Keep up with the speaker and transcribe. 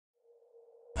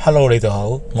Hello， 你哋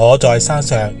好，我在山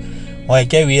上，我係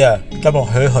Gary 啊。今日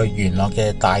去元朗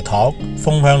嘅大棠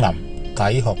楓香林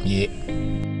睇紅葉，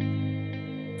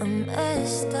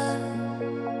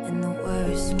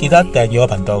記得訂閱我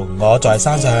頻道。我在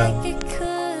山上，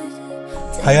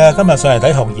係啊，今日上嚟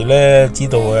睇紅葉呢，知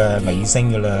道尾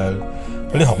聲噶啦，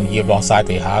嗰啲紅葉落晒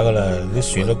地下噶啦，啲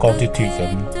樹都光脫脫咁。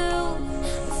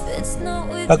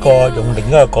不過用另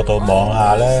一個角度望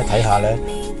下呢，睇下呢，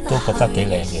都覺得幾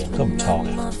靚嘅，都唔錯嘅。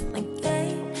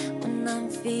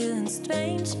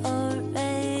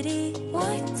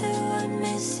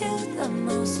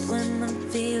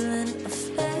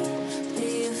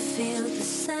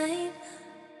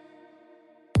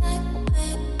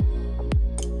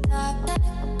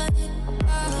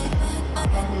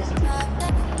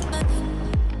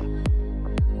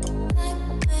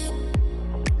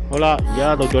好啦，而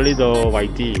家到咗呢度位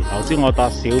置。頭先我搭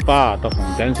小巴，搭紅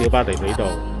頂小巴嚟到呢度，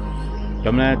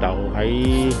咁呢就喺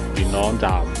元朗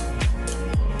站，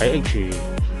喺 H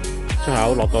出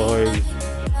口落到去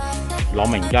朗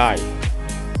明街。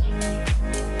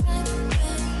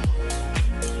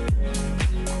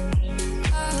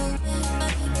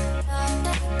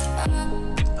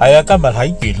係啊，今日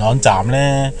喺元朗站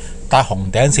呢，搭紅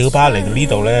頂小巴嚟到呢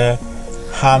度呢，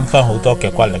慳翻好多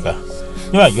腳骨力啊！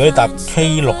因為如果你搭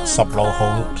K66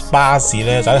號巴士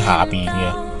呢，就喺下邊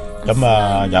嘅，咁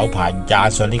啊有排壓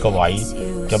上呢個位，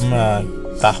咁啊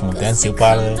搭紅頂小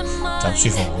巴呢，就舒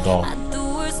服好多。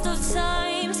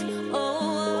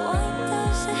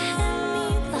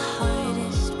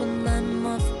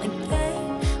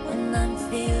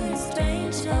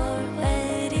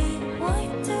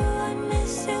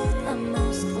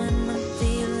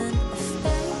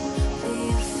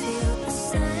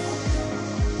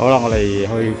好啦，我哋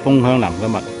去楓香林，今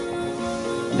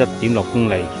日1.6公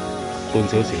里，半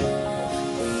小時。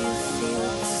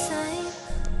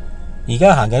而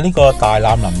家行緊呢個大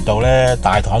欖林道呢，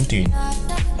大棠段，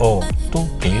都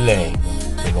幾靚，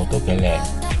條路都幾靚。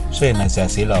雖然係石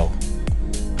屎路，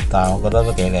但係我覺得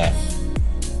都幾靚。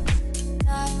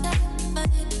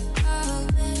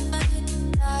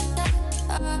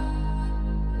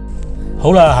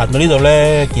好啦，行到呢度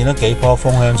呢，見到幾棵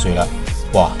楓香樹啦，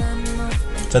哇！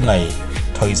真係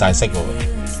褪晒色喎。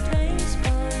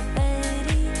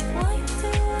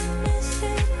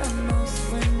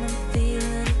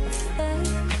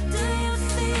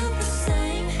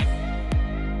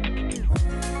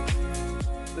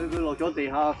佢落咗地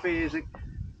下啡色，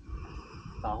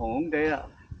紅紅地啦，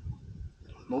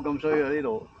冇咁衰啊呢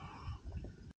度。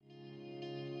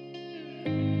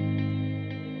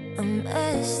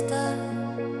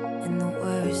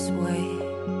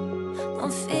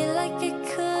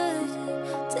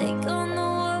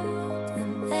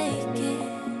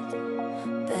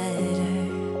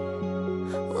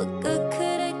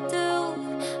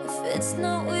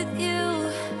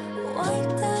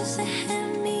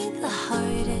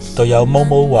隊友毛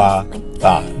毛話：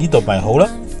呢度咪好咯，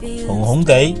紅紅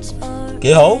地，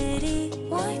幾好。個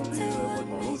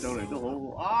上嚟都好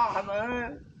啊，係咪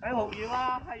喺紅葉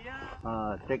啊？係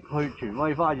啊。直去荃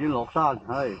威花園落山，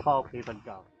返屋企瞓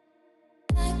覺。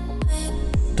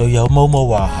隊友毛毛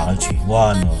話行去荃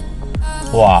灣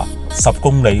喎，哇，10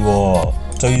公里喎，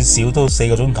最少都4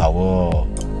個鐘頭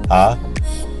喎，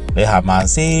你行慢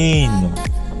先。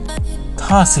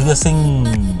他笑一聲，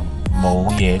冇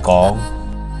嘢講。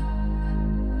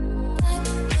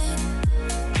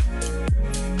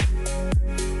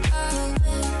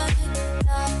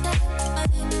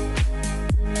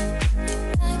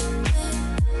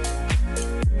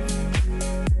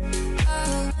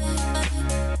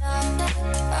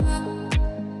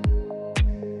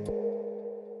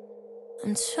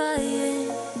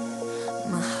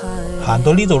行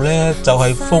到呢度呢，就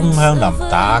係楓香林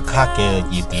打卡嘅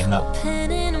熱點啦。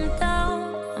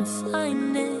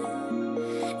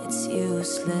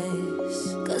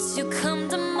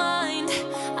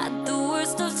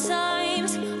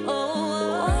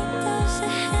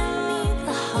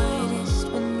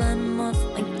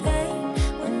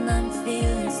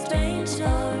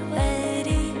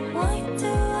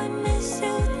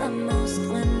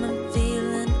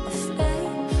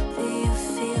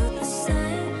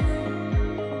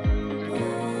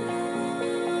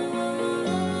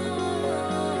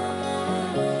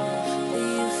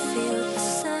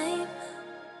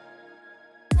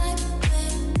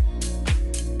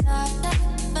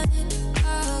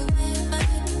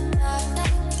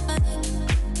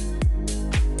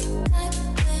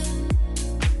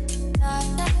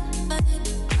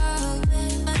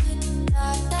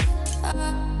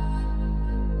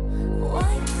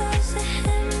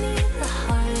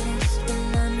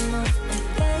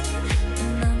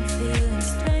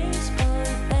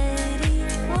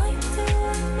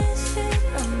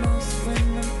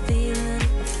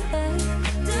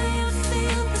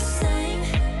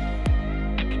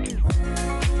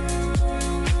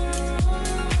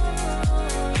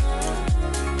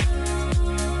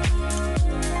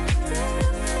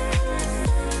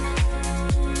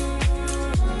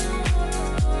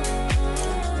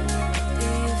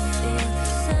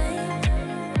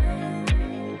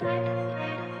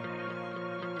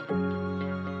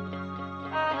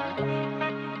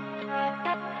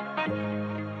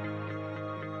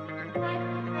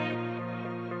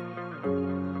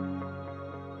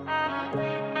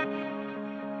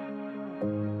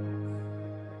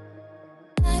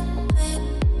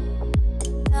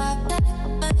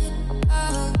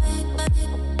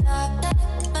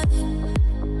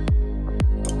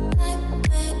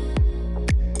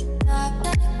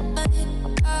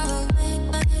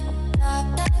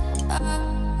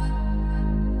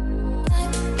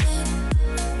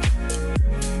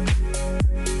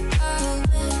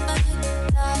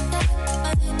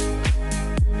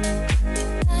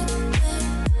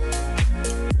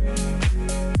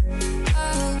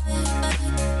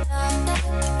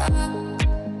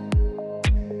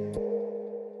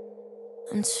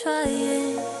I'm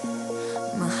trying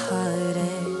my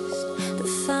hardest to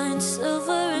find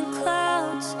silver in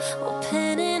clouds while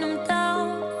pinning them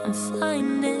down. I'm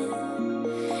finding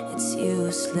it's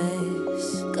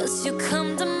useless, 'cause you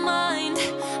come to mind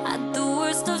at the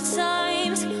worst of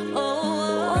times.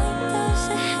 Oh, why does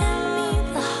it hit me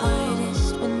the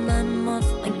hardest when I'm off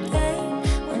my game,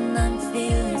 when I'm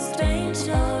feeling strange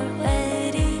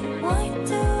already? Why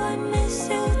do I miss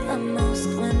you the most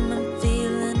when I'm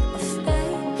feeling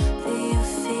afraid? Do you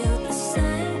feel the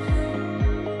same?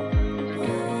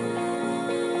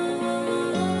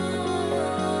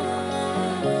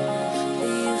 Do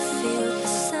you feel the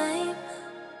same?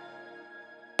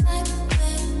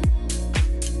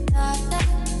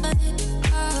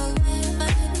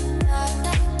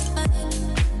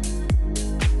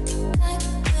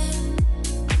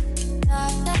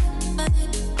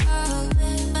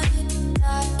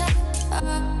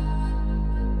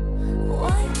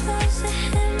 Why does it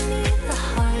hit me the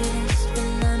hardest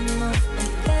when I'm off my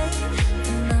game,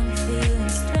 when I'm feeling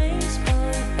strange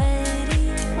already?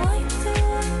 Why do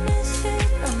I miss you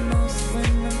the most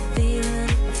when I'm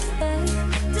feeling afraid?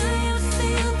 Do you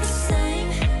feel the same?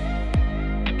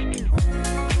 Do you feel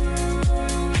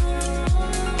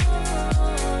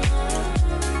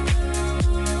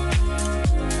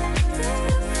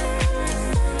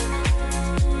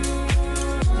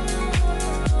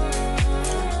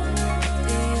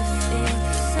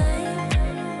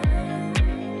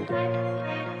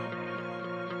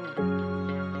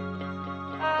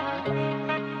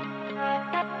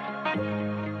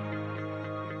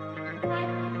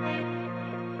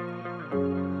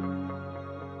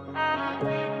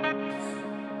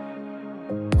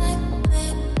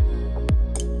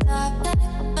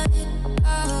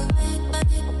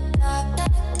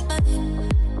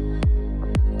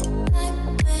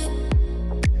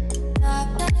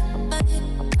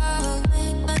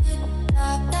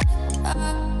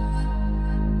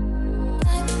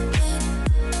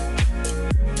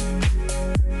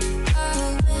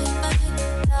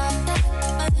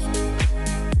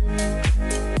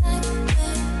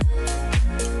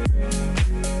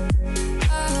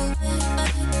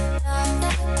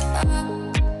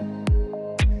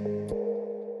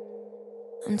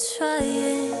I'm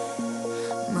trying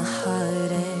my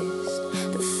hardest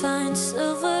to find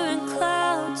silver in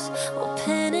clouds while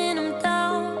pinning them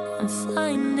down. I'm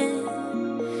finding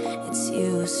it's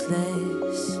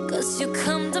useless, 'cause you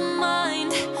come to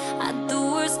mind at the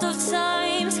worst of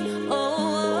times.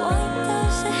 Oh, why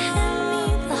does it hit me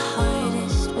the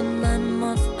hardest when I'm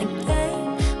off my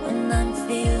game, when I'm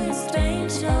feeling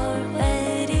strange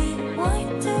already? Why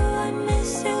do I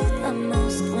miss you the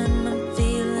most when I'm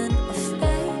feeling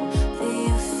afraid? Do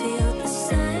you feel the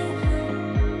same?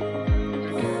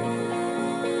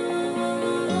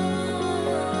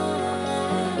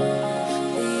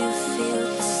 Do you feel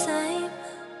the same?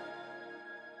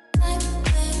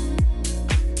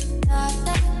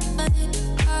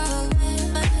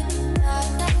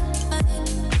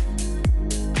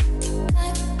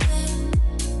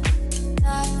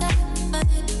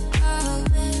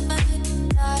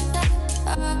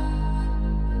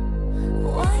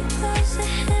 Why does it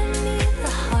hit me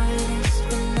the hardest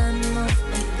when I'm off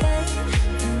my game,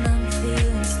 when I'm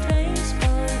feeling strange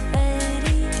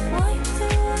already? Why do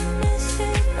I miss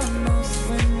you the most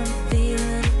when I'm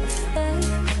feeling afraid?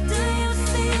 Do you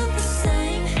feel the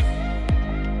same?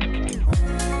 Do you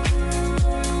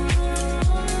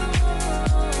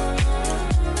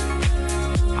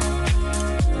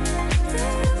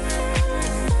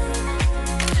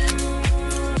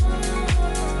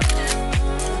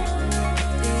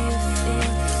feel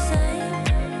the same?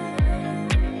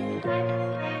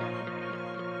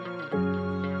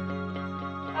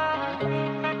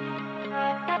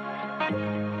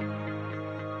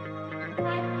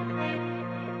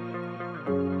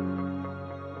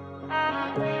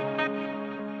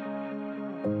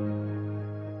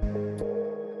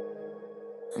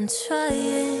 I'm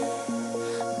trying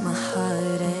my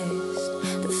hardest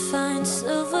to find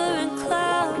silver in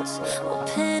clouds while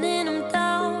pinning them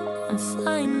down. I'm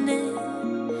finding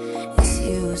it's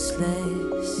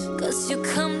useless, 'cause you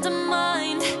come to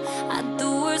mind at the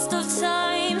worst of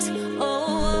times.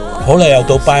 Oh, 好啦，又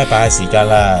到拜拜嘅時間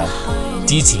啦！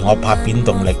支持我拍片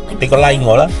動力，俾個 like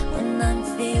我啦， when I'm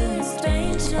feeling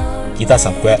strange already. 記得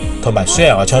subscribe 同埋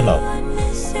share 我 channel， I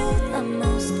miss you the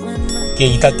most when I'm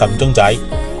記得撳鐘仔，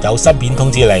有新片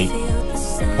通知你。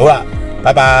好啦，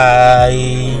拜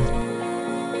拜。